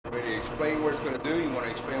explain what it's going to do? You want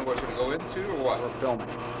to explain what it's going to go into, or what? We're filming.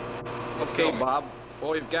 Let's Okay, film it. Bob.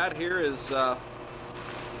 What we've got here is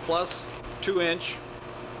plus 2-inch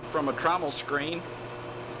from a trommel screen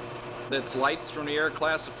that's lights from the air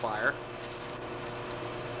classifier.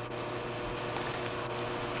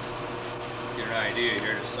 Get an idea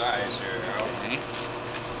here the size here, Harold. Okay.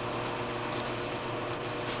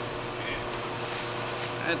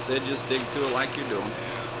 That's it. Just dig through it like you're doing.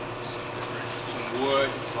 Yeah, some wood,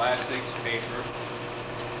 plastics, paper.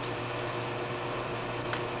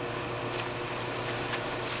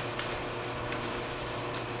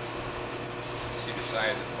 See the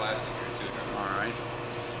size of the plastic here too. All right.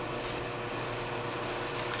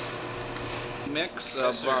 Mix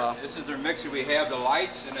of. Yes, sir. This is their mixer. We have the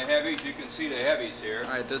lights and the heavies. You can see the heavies here.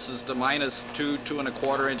 All right. This is the minus 2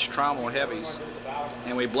 2¼ inch trommel heavies,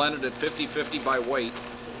 and we blended it 50/50 by weight.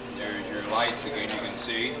 There's your lights again. You can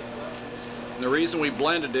see. And the reason we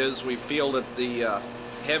blended is we feel that the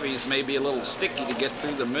heavies may be a little sticky to get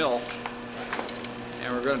through the mill,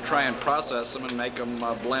 and we're going to try and process them and make them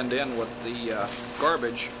blend in with the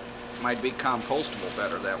garbage. Might be compostable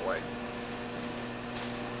better that way.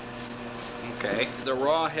 Okay, the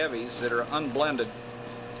raw heavies that are unblended.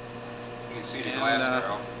 You can see the And, glass,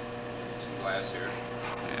 Harold. Some glass here.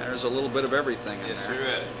 Yeah, there's a little bit of everything in Yes, there.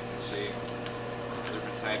 there is. You can see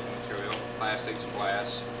different type of material. Plastics,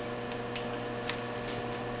 glass.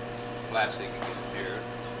 Plastic again here.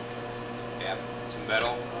 Yeah, some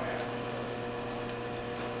metal.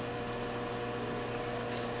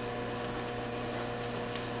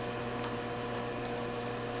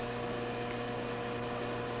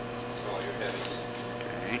 That's all your heavies.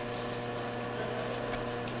 Okay.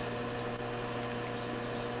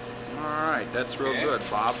 All right, that's real Okay. good,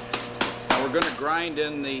 Bob. Now we're going to grind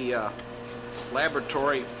in the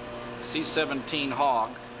laboratory C17 hog,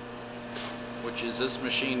 which is this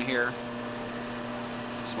machine here.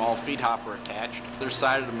 Small feed hopper attached. Other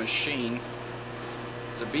side of the machine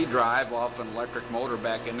is a V-drive off an electric motor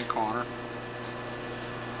back in the corner.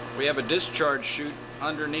 We have a discharge chute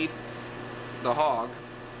underneath the hog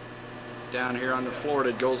down here on the floor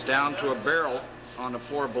that goes down to a barrel on the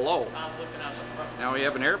floor below. Now we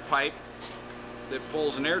have an air pipe that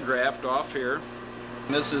pulls an air draft off here.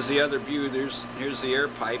 And this is the other view. Here's the air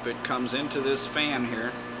pipe. It comes into this fan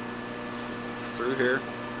here, through here,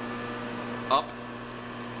 up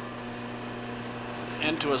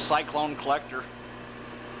into a cyclone collector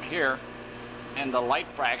here, and the light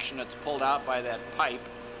fraction that's pulled out by that pipe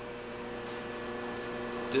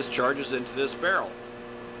discharges into this barrel.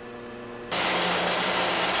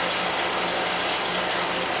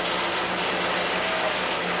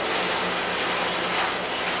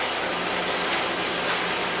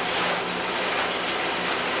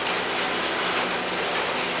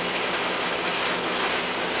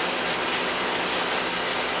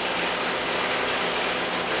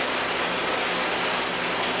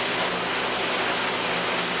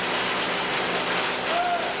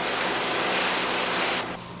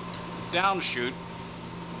 Down chute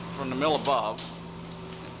from the mill above.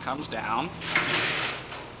 It comes down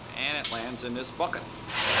and it lands in this bucket.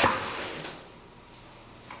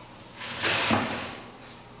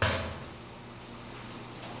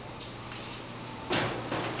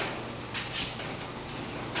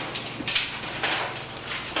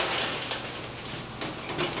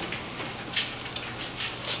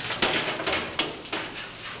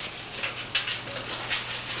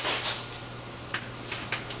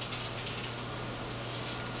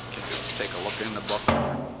 Let's take a look in the bucket.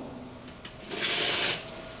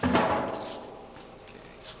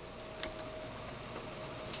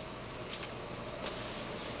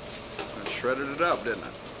 It shredded it up, didn't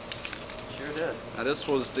it? Sure did. Now this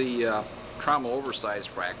was the trommel oversized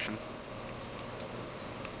fraction.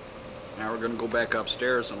 Now we're going to go back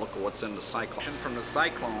upstairs and look at what's in the cyclone. From the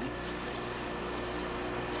cyclone,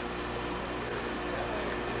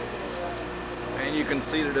 and you can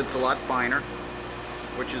see that it's a lot finer,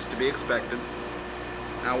 which is to be expected.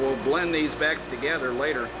 Now we'll blend these back together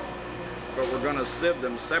later, but we're going to sieve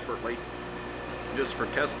them separately just for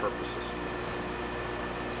test purposes.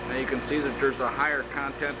 Now you can see that there's a higher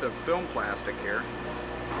content of film plastic here,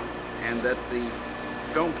 and that the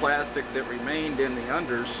film plastic that remained in the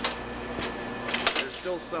unders, there's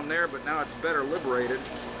still some there, but now it's better liberated,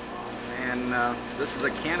 and this is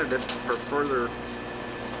a candidate for further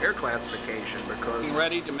air classification, because we're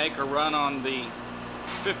ready to make a run on the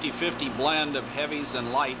 50/50 blend of heavies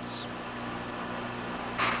and lights.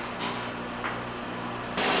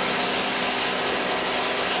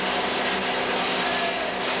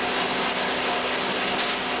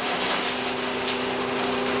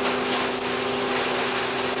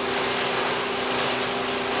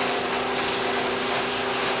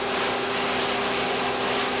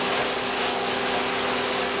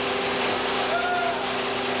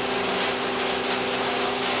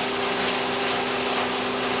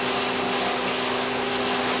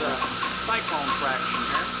 microphone traction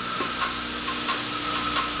here.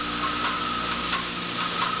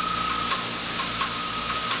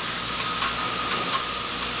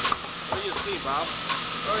 What do you see, Bob?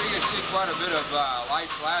 Well, you can see quite a bit of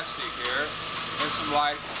light plastic here, and some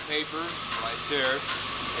light paper, lights here,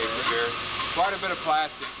 paper here. Quite a bit of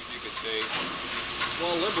plastic, as you can see.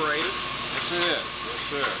 Well liberated. Yes, it is. Yes,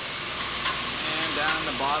 sir. And down in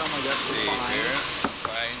the bottom we got some See here, fines.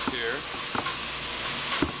 fines here.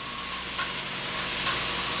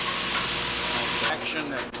 Action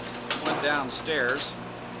that went downstairs.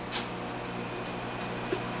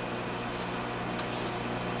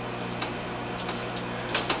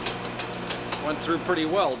 Went through pretty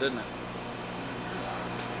well, didn't it?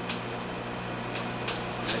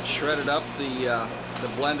 It shredded up the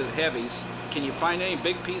blended heavies. Can you find any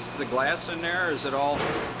big pieces of glass in there, or is it all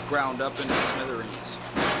ground up into smithereens?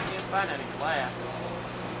 Can't find any glass.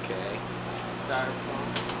 Okay.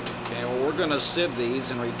 Styrofoam. Okay, well, we're going to sieve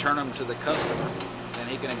these and return them to the customer, and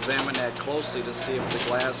he can examine that closely to see if the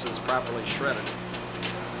glass is properly shredded.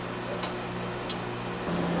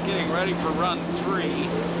 Getting ready for run 3,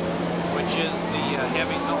 which is the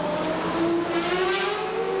heavy zone.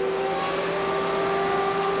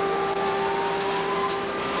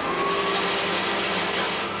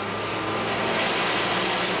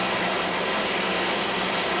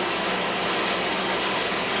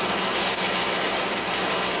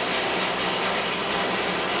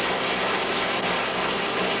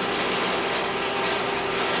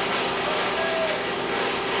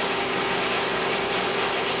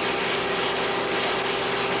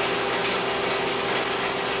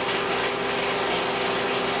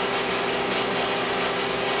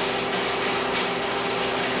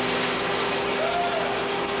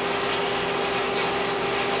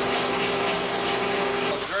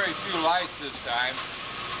 Lights this time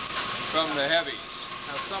from the heavies.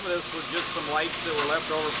 Now some of this was just some lights that were left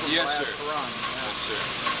over from the last run. Yes, sir.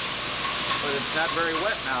 But it's not very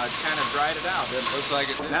wet now. It kind of dried it out. It looks like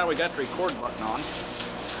it. Now we got the record button on.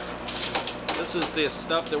 This is the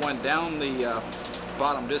stuff that went down the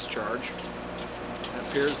bottom discharge. It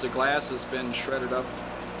appears the glass has been shredded up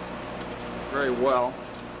very well.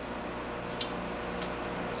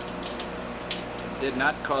 Did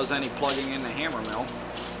not cause any plugging in the hammer mill.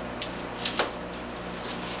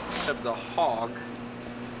 Of the hog,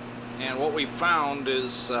 and what we found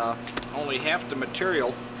is only half the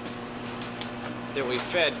material that we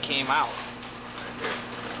fed came out.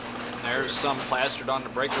 There's some plastered on the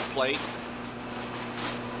breaker plate.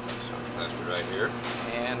 Some plastered right here.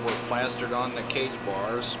 And we're plastered on the cage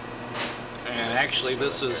bars. And actually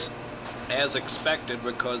this is as expected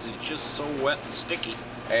because it's just so wet and sticky.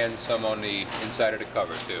 And some on the inside of the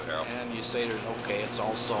cover too, Harold. And you say there's okay, it's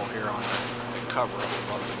also here on the cover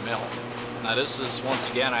of the mill. Now this is, once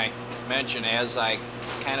again, I mentioned as I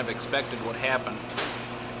kind of expected would happen,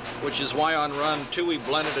 which is why on run 2 we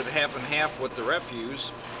blended it half and half with the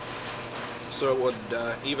refuse so it would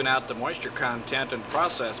even out the moisture content and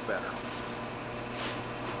process better.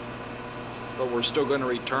 But we're still going to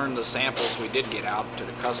return the samples we did get out to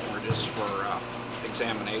the customer just for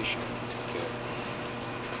examination.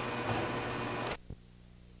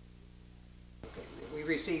 We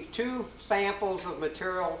received 2 samples of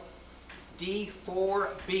material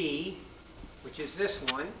D4B, which is this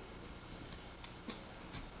one.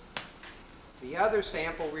 The other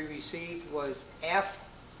sample we received was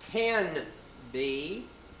F10B, which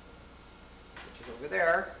is over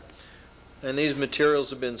there, And these materials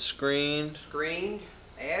have been screened. screened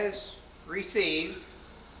as received.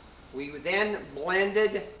 We then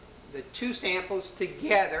blended the 2 samples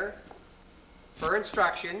together per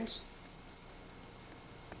instructions,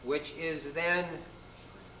 which is then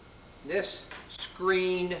this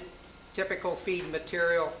screened typical feed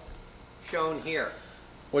material shown here.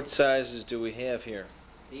 What sizes do we have here?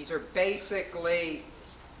 These are basically,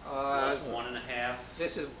 Plus 1.5,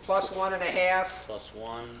 this is plus 1.5, plus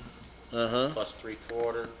 1, Uh-huh. plus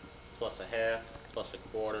 3/4, plus a half, plus a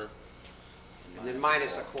quarter. and then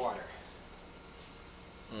minus a quarter.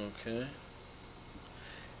 Okay.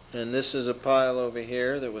 And this is a pile over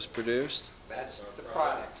here that was produced. That's the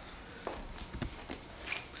product.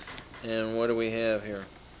 And what do we have here?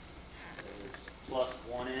 There's plus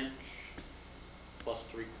 1 inch, plus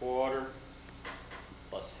 3/4,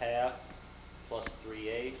 plus half, plus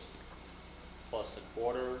 3/8, plus a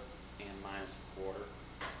quarter, and minus a quarter.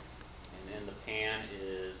 And then the pan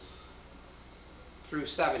is Through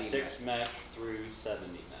 70 mesh. 6 mesh through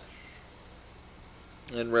 70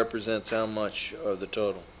 mesh. It represents how much of the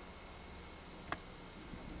total?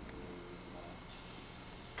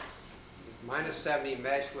 Minus 70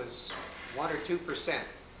 mesh was 1 or 2%.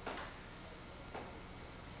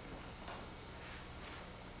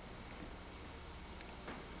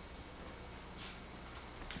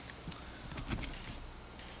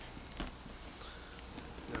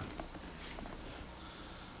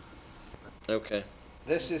 Okay.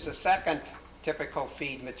 This is a second typical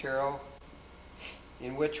feed material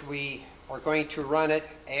in which we are going to run it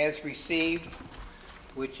as received,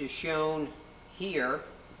 which is shown here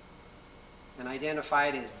and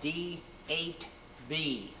identified as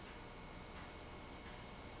D8B.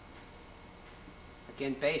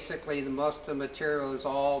 Again, basically, most of the material is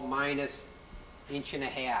all minus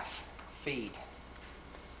 1.5" feed.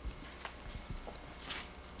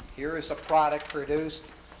 Here is a product produced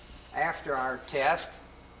after our test,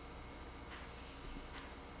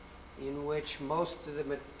 in which most of the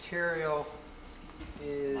material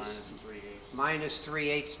is minus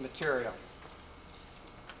 3/8. -3/8 material.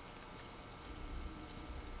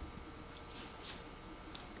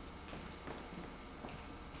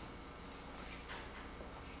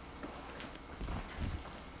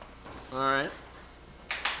 All right.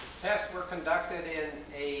 Tests were conducted in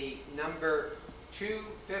a number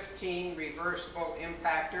 215 reversible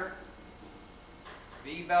impactor,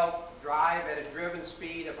 V-belt drive at a driven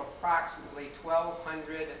speed of approximately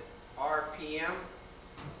 1200 RPM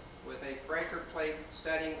with a breaker plate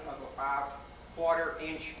setting of about 1/4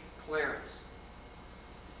 inch clearance.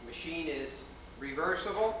 The machine is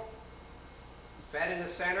reversible, fed in the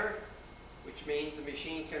center, which means the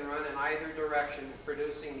machine can run in either direction,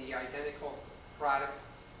 producing the identical product.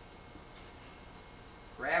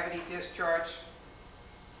 Gravity discharge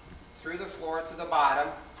through the floor to the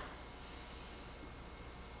bottom,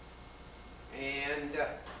 and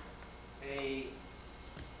a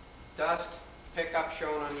dust pickup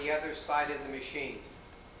shown on the other side of the machine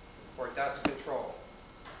for dust control.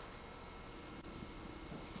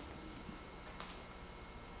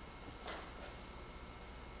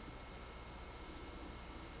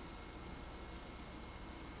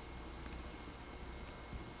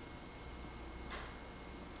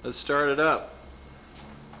 Let's start it up.